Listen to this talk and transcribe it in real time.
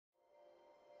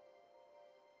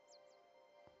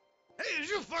Hey,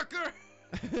 you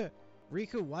fucker!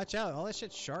 Riku, watch out. All that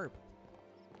shit's sharp.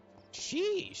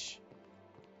 Sheesh.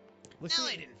 Looks No,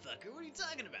 like, I didn't fuck her. What are you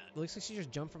talking about? looks like she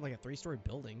just jumped from like a 3-story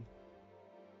building.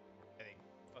 I think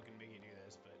fucking make you do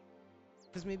this, but...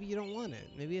 Because maybe you don't want it.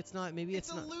 Maybe it's not. Maybe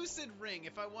It's a not. lucid ring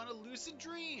if I want a lucid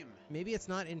dream. Maybe it's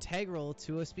not integral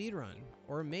to a speedrun.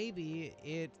 Or maybe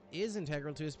it is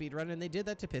integral to a speedrun and they did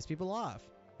that to piss people off.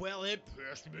 Well, it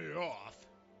pissed me off.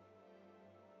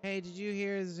 Hey, did you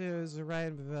hear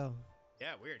Ryan Bavel?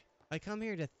 Yeah, weird. I come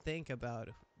here to think about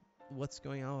what's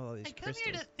going on with all these crystals.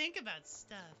 here to think about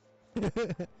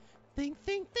stuff. Think.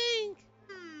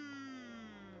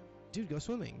 Dude, go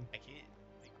swimming. I can't.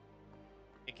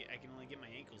 I can only get my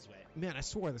ankles wet. Man, I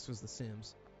swore this was The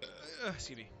Sims.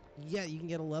 Excuse me. Yeah, you can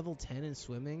get a level 10 in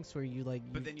swimming, so where you like,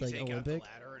 But then you like take Olympic. out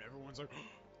the ladder and everyone's like,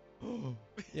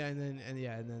 Yeah, and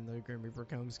then the Grim Reaper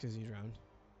comes because you drowned.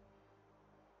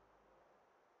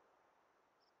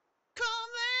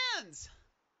 calm lands!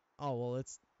 Oh well,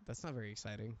 that's not very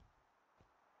exciting.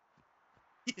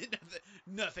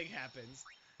 Nothing happens.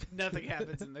 Nothing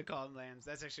happens in the calm lands.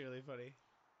 That's actually really funny.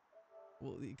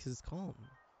 Well, because it's calm.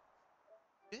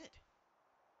 Good.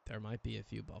 There might be a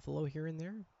few buffalo here and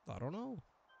there. I don't know.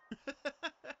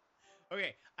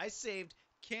 Okay, I saved.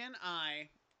 Can I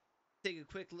take a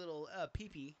quick little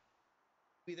pee-pee?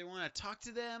 We either want to talk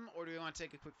to them or do we want to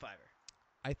take a quick fiver?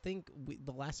 I think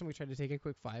the last time we tried to take a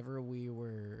quick fiver, we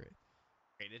were...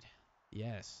 Rated?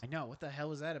 Yes. I know. What the hell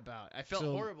was that about? I felt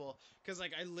horrible because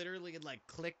like I literally had like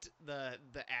clicked the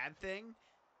ad thing,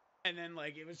 and then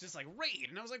like it was just like raid,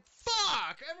 and I was like,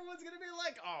 "Fuck!" Everyone's gonna be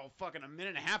like, "Oh, fucking a minute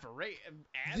and a half of raid."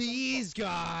 These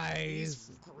guys,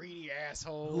 these greedy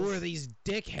assholes. who are these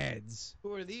dickheads?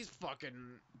 Who are these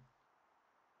fucking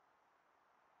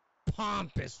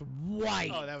Pompous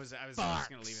white. Oh, I was just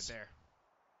gonna leave it there.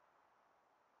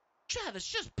 Travis,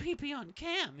 just pee on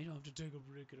cam. You don't have to take a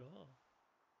break at all.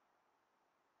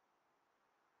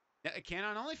 Yeah, I can't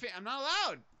on OnlyFans. I'm not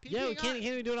allowed. Yeah, can't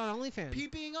we do it on OnlyFans?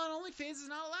 Peeing on OnlyFans is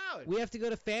not allowed. We have to go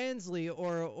to Fansly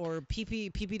or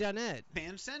pp.net.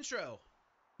 Fan Centro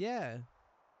Yeah.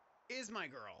 is my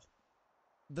girl.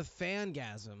 The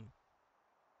Fangasm.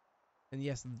 And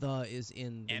yes, the is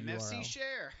in the MFC URL.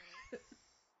 share.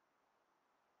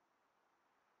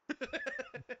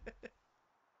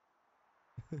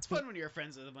 It's fun when you're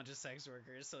friends with a bunch of sex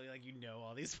workers, so like you know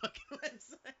all these fucking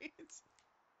websites.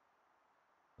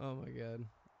 Oh my god.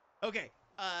 Okay,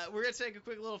 we're gonna take a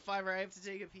quick little fiver. I have to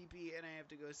take a pee-pee, and I have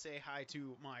to go say hi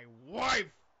to my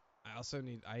wife.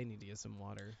 I need to get some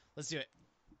water. Let's do it.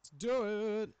 Let's do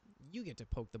it. You get to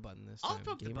poke the button this time. I'll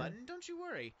poke the button. Don't you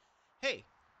worry. Hey,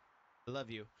 I love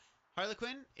you.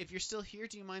 Harlequin, if you're still here,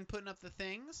 do you mind putting up the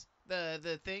things?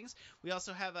 The things. We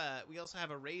also have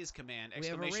a raise command.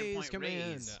 Exclamation point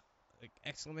raise.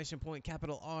 Exclamation point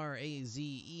capital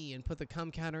RAZE and put the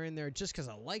cum counter in there just because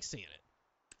I like seeing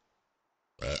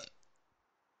it.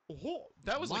 Oh,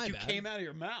 that was My like you bad. came out of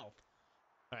your mouth.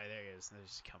 All right, there it is. There's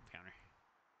just a cum counter.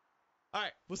 All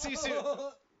right, we'll see you soon.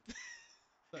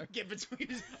 Get between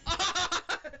us.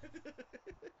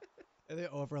 And they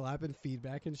overlap and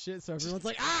feedback and shit, so everyone's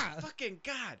like, ah! Fucking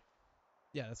God.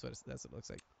 Yeah, that's what it looks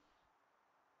like.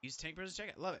 Use Tank Bros to check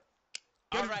it. Love it.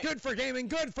 Good, All right. Good for gaming,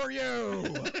 good for you!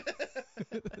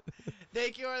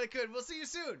 Thank you, Harlequin. We'll see you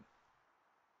soon.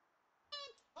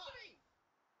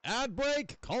 Ad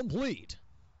break complete.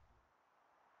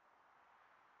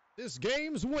 This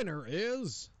game's winner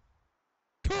is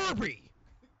Kirby.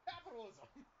 Capitalism.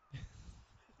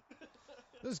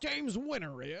 This game's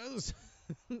winner is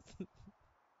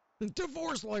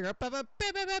Divorce Lawyer. Hi,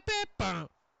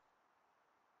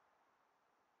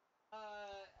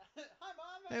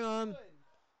 Mom. Hey, Mom.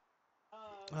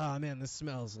 Oh man, this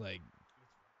smells like.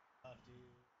 Rough, dude.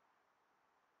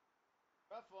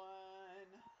 Rough one.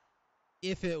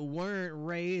 If it weren't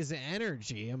Ray's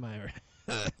energy, am I right?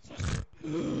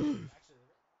 Actually,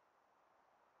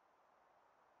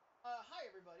 hi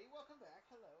everybody. Welcome back.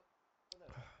 Hello.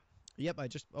 Yep,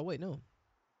 oh wait, no.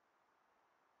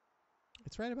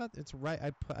 It's right.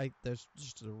 There's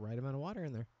just the right amount of water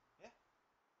in there. Yeah.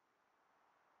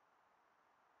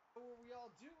 What were we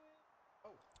all doing? Oh.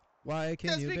 Why can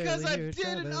That's you because barely I hear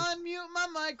didn't Travis? unmute my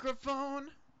microphone.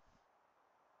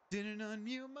 Didn't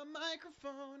unmute my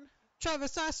microphone.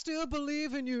 Travis, I still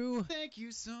believe in you. Thank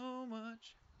you so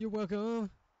much. You're welcome.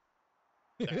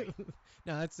 Sorry.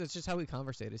 No, that's just how we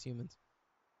conversate as humans.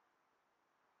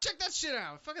 Check that shit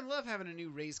out. I fucking love having a new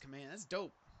raise command. That's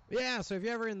dope. Yeah, so if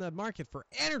you're ever in the market for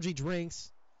energy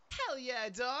drinks Hell yeah,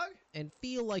 dog. and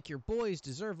feel like your boys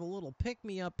deserve a little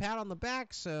pick-me-up, pat on the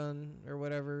back, son, or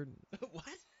whatever, What?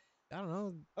 I don't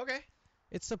know. Okay.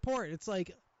 It's support. It's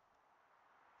like,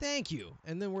 thank you.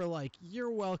 And then we're like,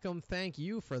 you're welcome, thank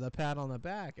you for the pat on the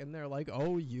back. And they're like,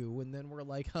 oh, you. And then we're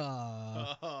like,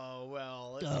 Oh,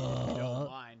 well, let's see if you don't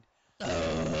mind.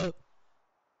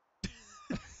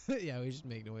 Yeah, we just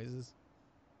make noises.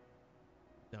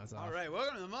 No, it's off. All right,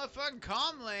 welcome to the motherfucking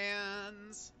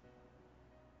Calmlands.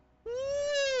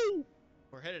 Woo!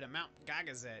 We're headed to Mount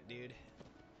Gagazet, dude.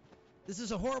 This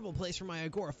is a horrible place for my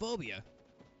agoraphobia.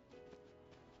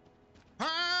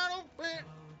 Hello,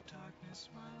 darkness,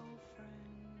 my old friend.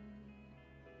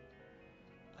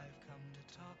 I've come to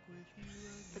talk with you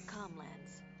The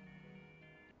Calmlands.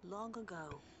 Long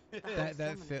ago,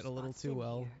 that fit a little too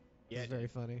well. Yeah, it's very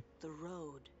funny. the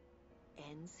road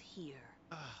ends here.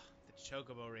 The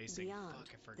chocobo racing. Beyond, Fuck, I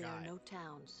there forgot. are no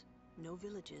towns, no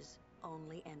villages,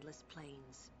 only endless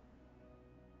plains.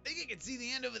 I think I can see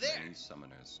the end over there. Many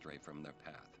summoners stray from their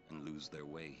path and lose their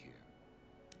way here.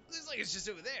 Looks like it's just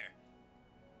over there.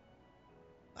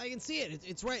 I can see it.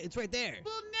 It's right there.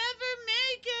 We'll never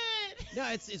make it. No,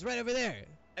 it's right over there.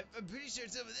 I'm pretty sure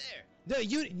it's over there. No,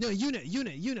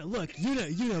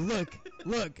 Una, look,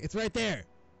 look, it's right there.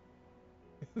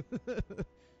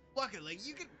 Walker, like,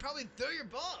 you could probably throw your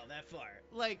ball that far.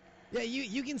 Like, yeah,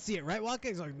 you can see it, right?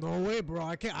 Walker's like, no way, bro,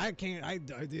 I can't,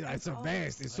 dude, it's so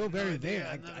vast, it's so very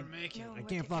vast. I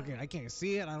can't fucking, I can't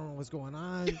see it, I don't know what's going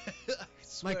on.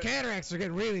 My cataracts are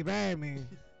getting really bad, man.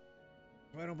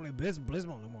 I don't play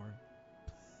Blizzball no more.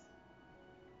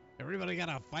 Everybody got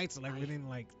a fight like within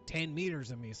like 10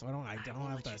 meters of me, so I don't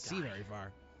have to see very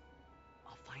far.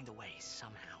 I'll find a way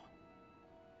somehow.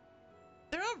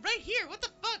 they're all right here. What the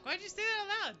fuck? Why'd you say that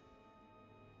out loud?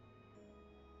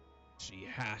 She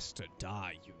has to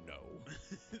die, you know.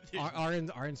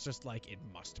 Arin's just like, it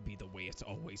must be the way it's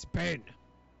always been.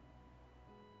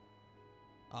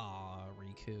 Aw,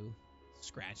 Riku.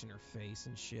 Scratching her face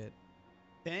and shit.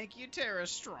 Thank you, Tara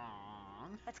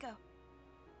Strong. Let's go.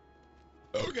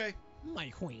 Okay. My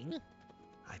queen.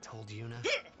 I told Yuna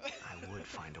I would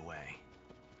find a way.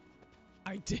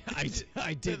 I did. Like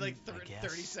I guess.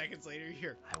 30 seconds later,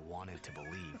 here. I wanted to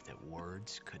believe that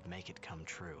words could make it come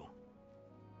true.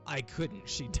 I couldn't.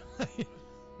 She died.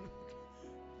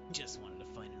 Just wanted to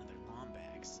find another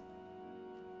Lombax.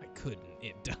 I couldn't.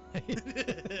 It died.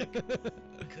 Couldn't find another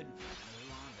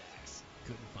Lombax.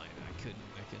 Couldn't find it.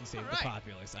 I couldn't save Alright. the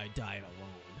populace. I died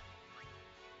alone.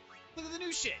 Look at the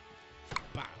new shit.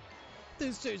 Bah.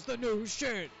 This is the new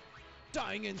shit.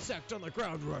 Dying insect on the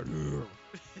ground right here.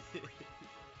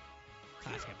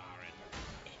 Ask him,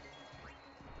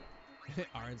 Aaron.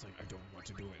 Aaron's like, I don't want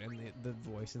to do it. And the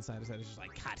voice inside his head is just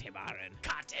like, cut him, Aaron.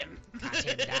 Cut him. Cut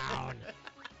him down.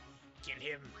 Kill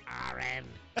him. Aaron.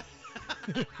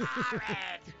 Aaron.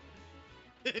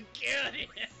 Kill him.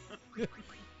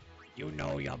 You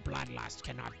know your bloodlust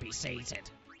cannot be sated.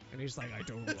 And he's like, I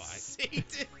don't know why. Satan.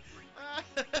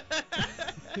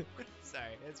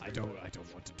 Sorry, I don't want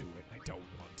to do it. I don't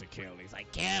want to kill. He's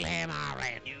like, kill him,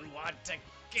 Aaron. You want to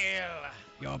kill?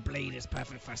 Your blade is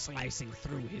perfect for slicing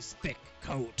through his thick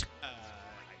coat.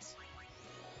 Nice.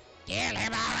 Kill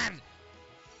him, Aaron.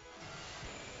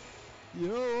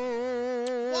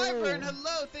 Yo. Wyvern,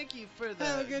 hello. Thank you for the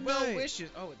Have a good well night. wishes.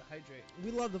 Oh, with the hydrate.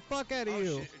 We love the fuck out of Oh,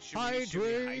 you. should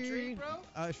we hydrate,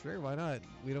 bro? Sure, why not?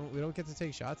 We don't get to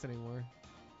take shots anymore.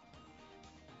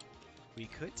 We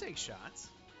could take shots.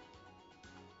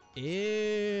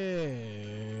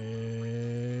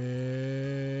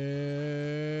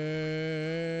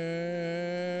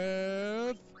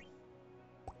 If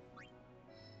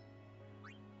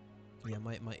yeah,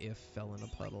 my if fell in a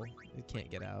puddle. It can't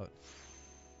get out.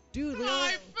 Dude,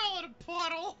 I fell in a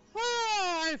puddle.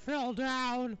 Oh, I fell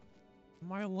down.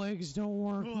 My legs don't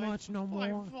work much no more. I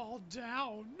fall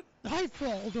down. I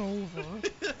falled over.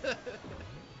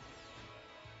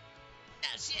 Ah,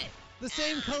 shit. The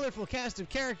same colorful cast of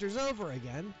characters over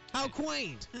again. How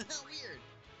quaint. Weird.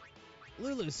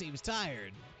 Lulu seems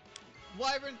tired.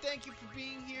 Wyvern, thank you for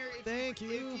being here. Thank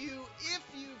you. If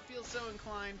you feel so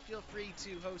inclined, feel free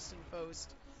to host and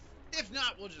post. If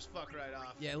not, we'll just fuck right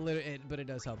off. Yeah, but it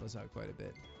does help us out quite a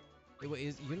bit. Wait,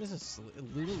 is Eunice asleep?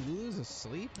 Lulu's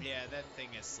asleep? Yeah, that thing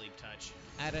has sleep touch.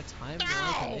 At a time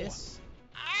Ow! like this?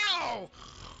 Ow!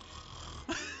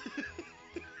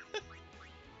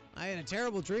 I had a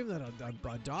terrible dream that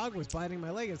a dog was biting my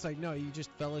leg. It's like, no, you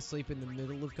just fell asleep in the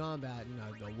middle of combat, and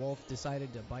the wolf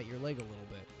decided to bite your leg a little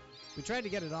bit. We tried to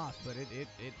get it off, but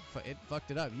it fucked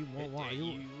it up. You won't walk.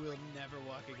 You will never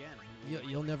walk again.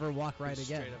 You'll never walk right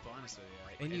again. Straight up honest with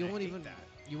you. And you won't even that.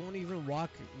 you won't even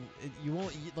walk. You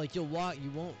won't like you'll walk.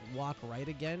 You won't walk right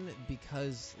again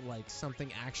because like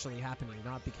something actually happening,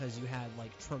 not because you had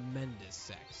like tremendous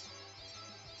sex.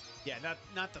 Yeah,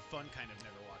 not the fun kind of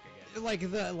never walk again.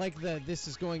 Like the this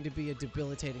is going to be a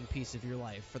debilitating piece of your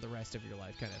life for the rest of your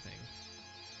life kind of thing.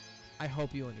 I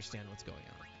hope you understand what's going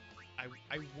on.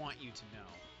 I want you to know.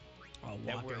 Oh,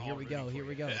 that Walker, we're here all we go, rooting here for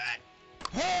we you. go.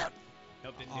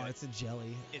 Nope, didn't Oh, do it. it's a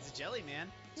jelly. It's a jelly,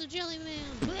 man. It's a jelly man.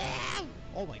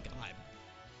 Oh my god.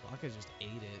 Walker just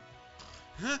ate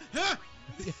it.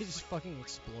 It just fucking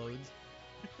explodes.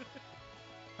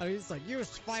 I mean, it's like, you're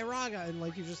Spyraga, and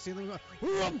like you just see them go,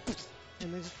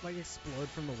 and they just like explode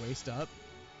from the waist up.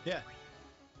 Yeah.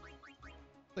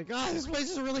 Like, ah, this place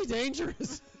is really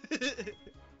dangerous.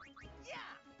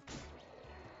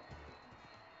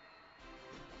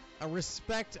 A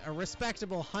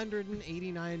respectable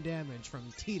 189 damage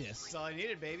from Titus. That's all I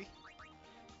needed, baby.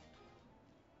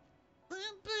 I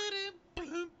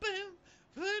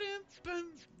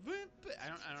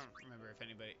don't remember if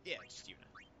anybody. Yeah, just you now.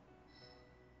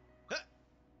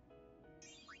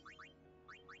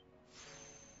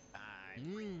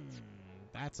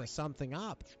 That's a something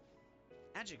up.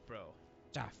 Magic, bro.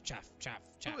 Chaff, chaff, chaff,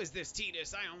 chaff. Who is this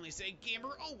Titus? I only say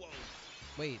gamer. Oh, whoa.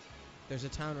 Wait, there's a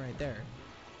town right there.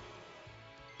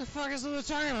 The fuck is the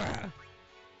talking about?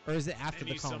 Or is it after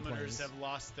Many the calm summoners plains? have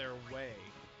lost their way.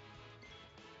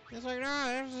 It's like,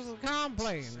 no, this is the calm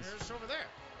plains. It's over there.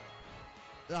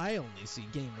 I only see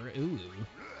gamer ooh.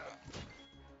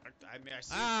 I mean, I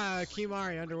see. Ah,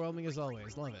 Kimari, underwhelming as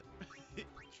always. Love it.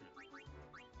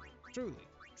 Truly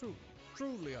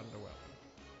underwhelming.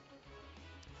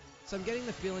 So I'm getting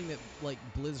the feeling that like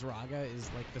Blizzraga is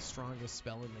like the strongest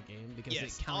spell in the game because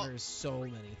Yes, it counters so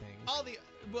many things. All the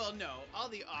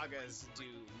Agas do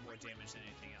more damage than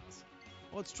anything else.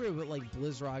 Well, it's true, but like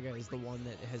Blizzraga is the one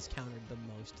that has countered the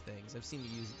most things. I've seen you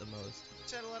use it the most.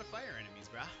 Just had a lot of fire enemies,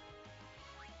 brah.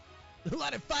 A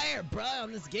lot of fire, bro,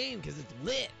 on this game because it's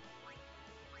lit.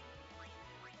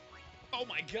 Oh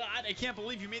my god, I can't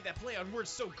believe you made that play on words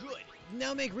so good.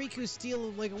 Now make Riku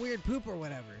steal like a weird poop or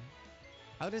whatever.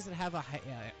 How does it have a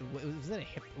was that a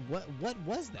hip? What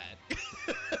was that?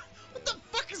 What the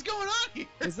fuck is going on here?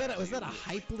 Was that a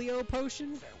Hypleo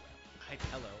potion?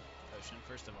 Hypelo potion,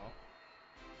 first of all.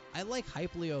 I like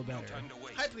Hypleo better.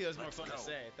 Hypleo is more fun to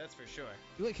say, that's for sure.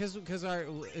 Because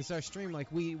it's our stream,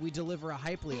 like we deliver a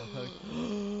Hypleo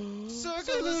potion.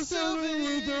 Circle of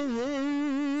Sylvan!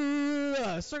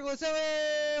 Circle of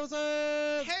Sylvan! What's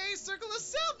up? Hey, Circle of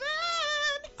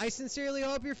Sylvan! I sincerely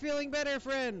hope you're feeling better,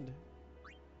 friend.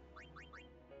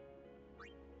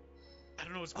 I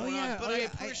don't know what's going on, but I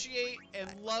appreciate and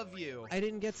love you. I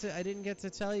didn't get to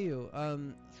tell you.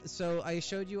 So I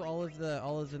showed you all of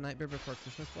the Nightmare Before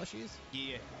Christmas plushies.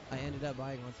 Yeah. I ended up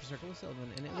buying one for Circle of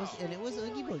Sylvan, and it was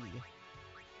Oogie Boogie.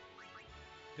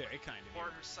 Very kind of you.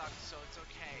 Order sucks, so it's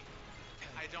okay.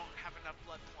 I don't have enough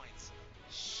blood points.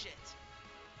 Shit.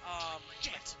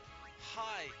 Shit.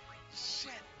 Hi.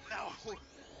 Shit. No.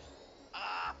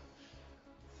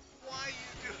 Why are you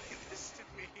doing this to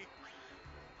me?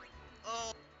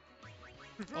 Oh.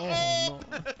 Oh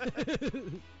no.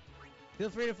 Feel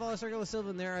free to follow Circle of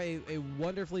Sylvan. They're a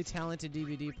wonderfully talented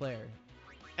DVD player.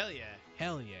 Hell yeah.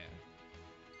 Hell yeah.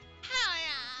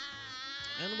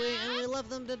 And we love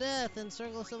them to death. And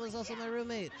Circle of Sylvan is also my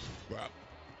roommate. Wow.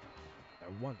 They're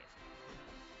wonderful.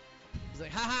 He's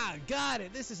like, haha, got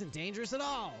it. This isn't dangerous at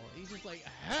all. He's just like,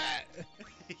 ha.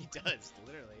 He does,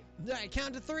 literally. I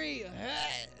count to 3.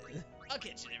 I'll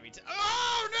catch it every time.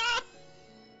 Oh no!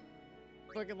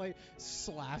 Fucking like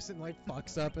slaps and like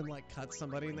fucks up and like cuts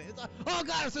somebody and it's like, oh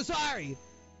god, I'm so sorry.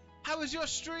 How was your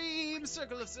stream,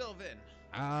 Circle of Sylvan?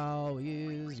 How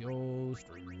is your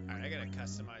stream? Alright, I gotta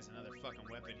customize another fucking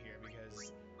weapon here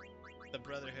because the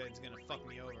Brotherhood's gonna fuck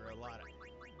me over a lot.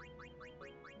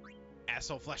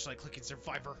 Asshole flashlight clicking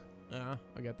survivor. Yeah,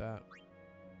 I get that.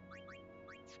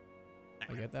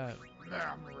 I get that.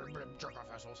 Jerk off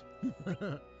assholes.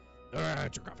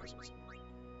 Jerk off assholes.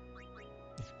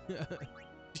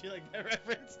 Do you like that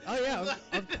reference? Oh yeah,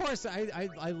 of course.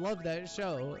 I love that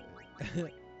show.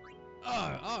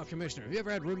 Oh, Commissioner, have you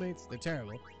ever had roommates? They're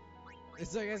terrible.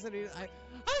 It's like I said, I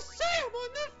see him on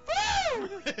the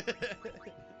phone.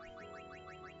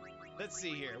 Let's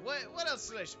see here. What else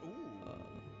did I?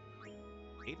 Ooh.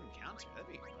 Aiden counter.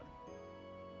 That'd be fun.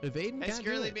 If Aiden Has can't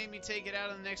do Girly it. made me take it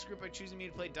out on the next group by choosing me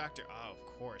to play Doctor. Oh, of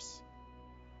course.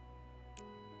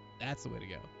 That's the way to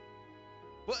go.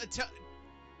 Well,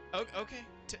 okay.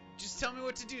 Just tell me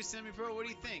what to do, Semi-Pro. What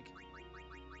do you think?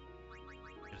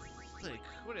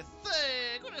 What a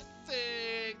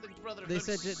thing! The Brotherhood. They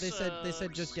said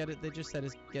just get it. They just said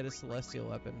get a celestial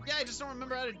weapon. Yeah, I just don't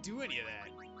remember how to do any of that.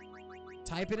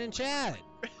 Type it in chat.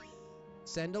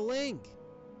 Send a link.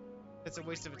 That's a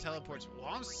waste of a teleport. Well,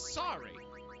 I'm sorry.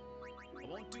 I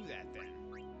won't do that then.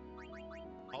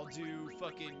 I'll do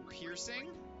fucking piercing.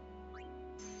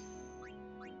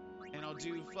 And I'll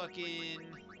do fucking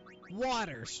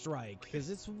water strike, because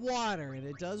it's water and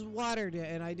it does water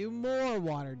and I do more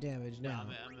water damage now.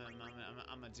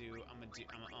 I'm gonna do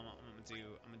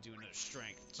another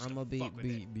strength. I'm gonna beat. I'm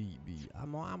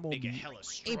gonna Make be it hella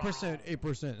strong.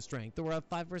 8% strength. We're at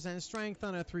 5% strength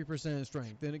on a 3%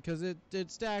 strength, because it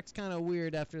stacks kind of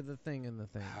weird after the thing and the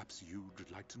thing. Perhaps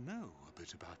you'd like to know a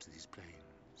bit about these planes.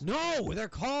 No, they're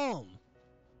calm.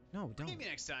 No, don't. Maybe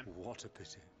next time. What a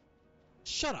pity.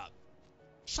 Shut up.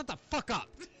 Shut the fuck up.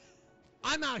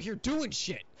 I'm out here doing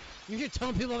shit. You're here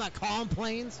telling people about calm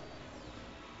planes?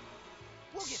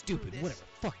 We'll get Stupid. through this. Whatever.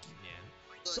 Fuck you, man.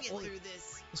 We'll get through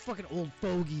this. This fucking old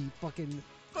fogey fucking...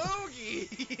 Fogey!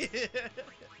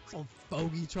 This old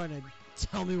fogey trying to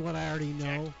tell me what I already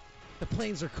know. The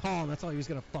planes are calm. That's all he was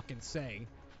gonna fucking say.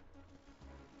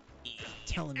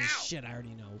 Telling me shit I already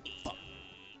know. Fuck.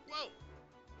 Whoa!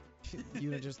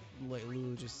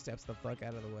 Lulu just steps the fuck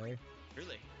out of the way.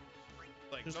 Really?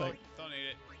 Like, Just don't eat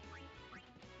it.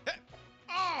 Hey.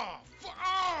 Oh!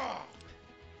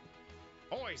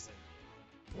 Poison.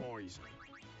 Poison.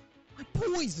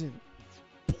 Poison.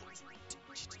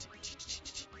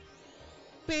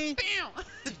 Bam. Bam!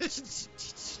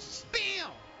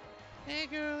 Bam! Hey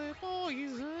girl,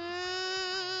 poison.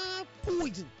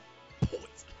 Poison.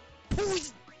 Poison.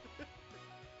 Poison.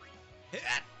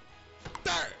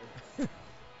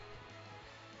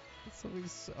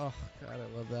 Oh god,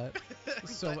 I love that.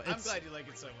 I'm glad you like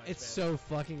it so much. It's man. so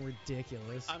fucking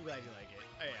ridiculous. I'm glad you like it.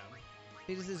 I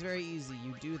am. This is very easy.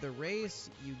 You do the race,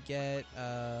 you get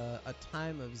a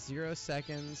time of 0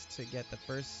 seconds to get the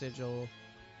first sigil.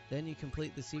 Then you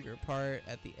complete the secret part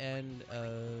at the end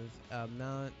of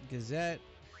Mount Gazette.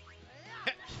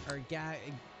 Or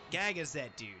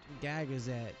Gagazette, dude.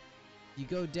 Gagazette. You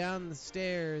go down the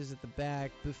stairs at the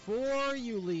back before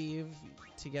you leave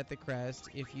to get the crest.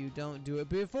 If you don't do it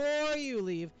before you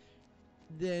leave,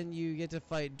 then you get to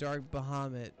fight Dark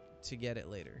Bahamut to get it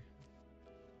later.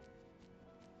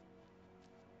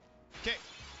 Okay.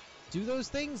 Do those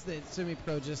things that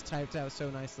Semi-Pro just typed out so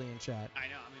nicely in chat. I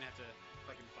know. I'm gonna have to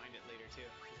fucking find it later too.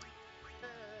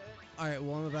 All right.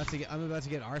 Well, I'm about to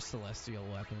get our celestial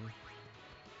weapon.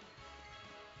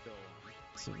 Go.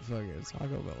 Some fucking Taco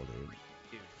Bell, dude.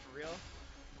 Dude, for real?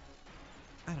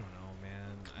 I don't know,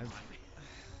 man. Come on.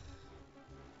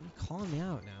 You're calling me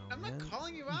out now. I'm man. not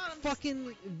calling you out. I'm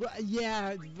fucking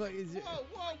yeah. Whoa!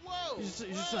 You're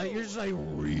just like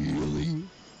really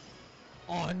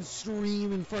on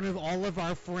stream in front of all of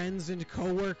our friends and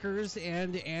coworkers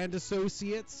and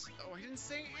associates. Oh, I didn't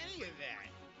say any of that.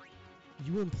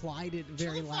 You implied it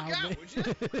very loudly. Chill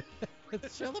the fuck out, would you?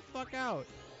 Chill the fuck out.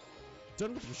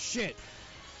 Done with your shit.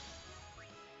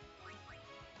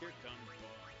 Here comes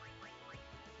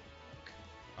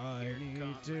Bonk. I Here need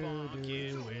comes to Bonk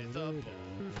do with a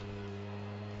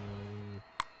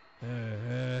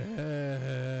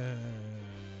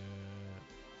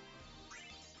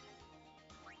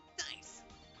Nice.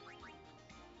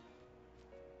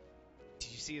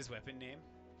 Did you see his weapon name?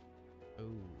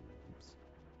 Oops.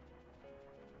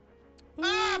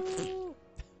 Ah!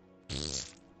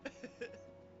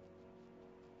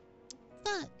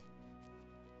 Fuck.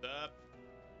 Up.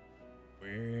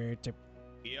 Where to?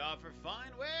 We offer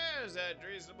fine wares at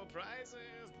reasonable prices.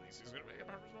 Lacey's gonna make a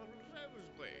purpose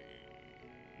play.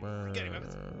 Get him,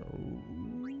 weapons.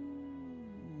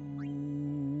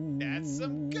 That's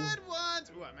some good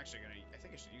ones. Ooh, I'm actually gonna. I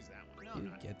think I should use that one. No, I'm You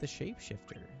not. get the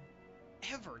shapeshifter.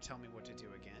 Ever tell me what to do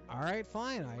again? All right,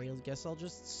 fine. I guess I'll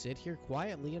just sit here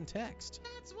quietly and text.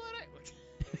 That's what I.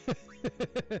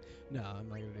 No, I'm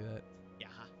not gonna do that. Yeah.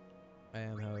 I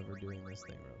am, however, doing this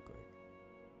thing real quick.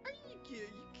 Are you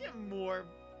get more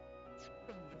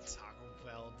Taco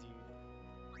Bell, dude?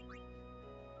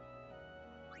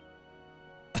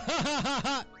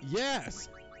 Yes.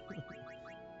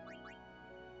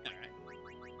 Alright.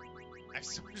 I have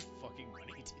so much fucking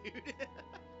money, dude.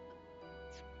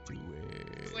 Do it.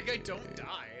 It's like I don't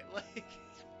die. Like.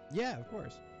 Yeah, of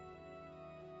course.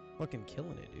 Fucking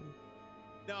killing it, dude.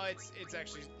 No, it's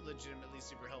actually legitimately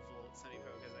super helpful,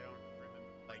 Sunnypo, because I don't remember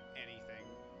like anything.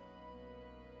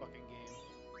 Fucking game.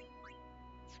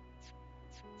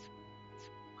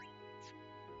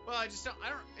 Well, I don't.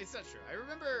 It's not true. I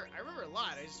remember a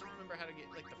lot. I just don't remember how to get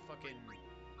like the fucking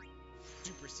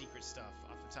super secret stuff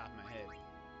off the top of my head.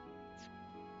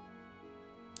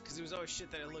 Because it was always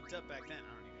shit that I looked up back then.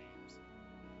 I don't even use.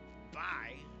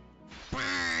 Bye.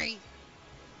 Bye.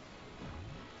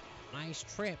 Nice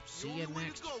trip. See you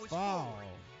next fall.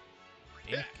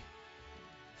 Dick.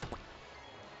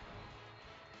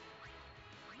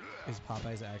 Is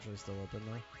Popeye's actually still open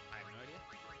though? I have no idea.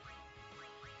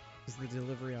 Because the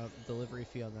delivery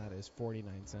fee on that is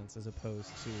 49 cents as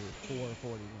opposed to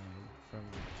 $4.49 from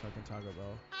fucking Taco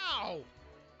Bell. Ow!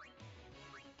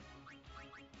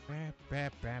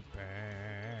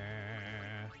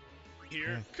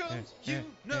 Here comes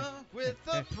Yuna with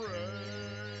the praise.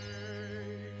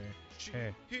 She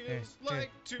heals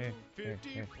like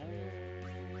 250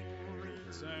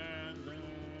 points, and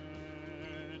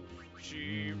then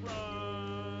she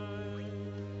runs.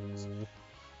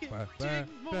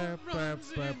 Getting more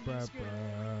runs in this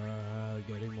game.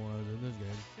 Getting more than this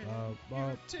game.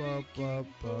 Taking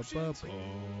potions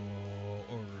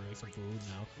Ordering some food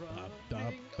now.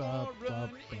 running or run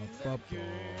in the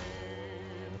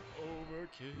game.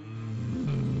 Overkill.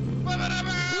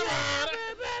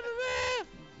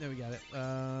 There we got it.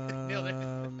 Nailed it.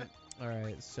 All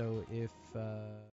right. So if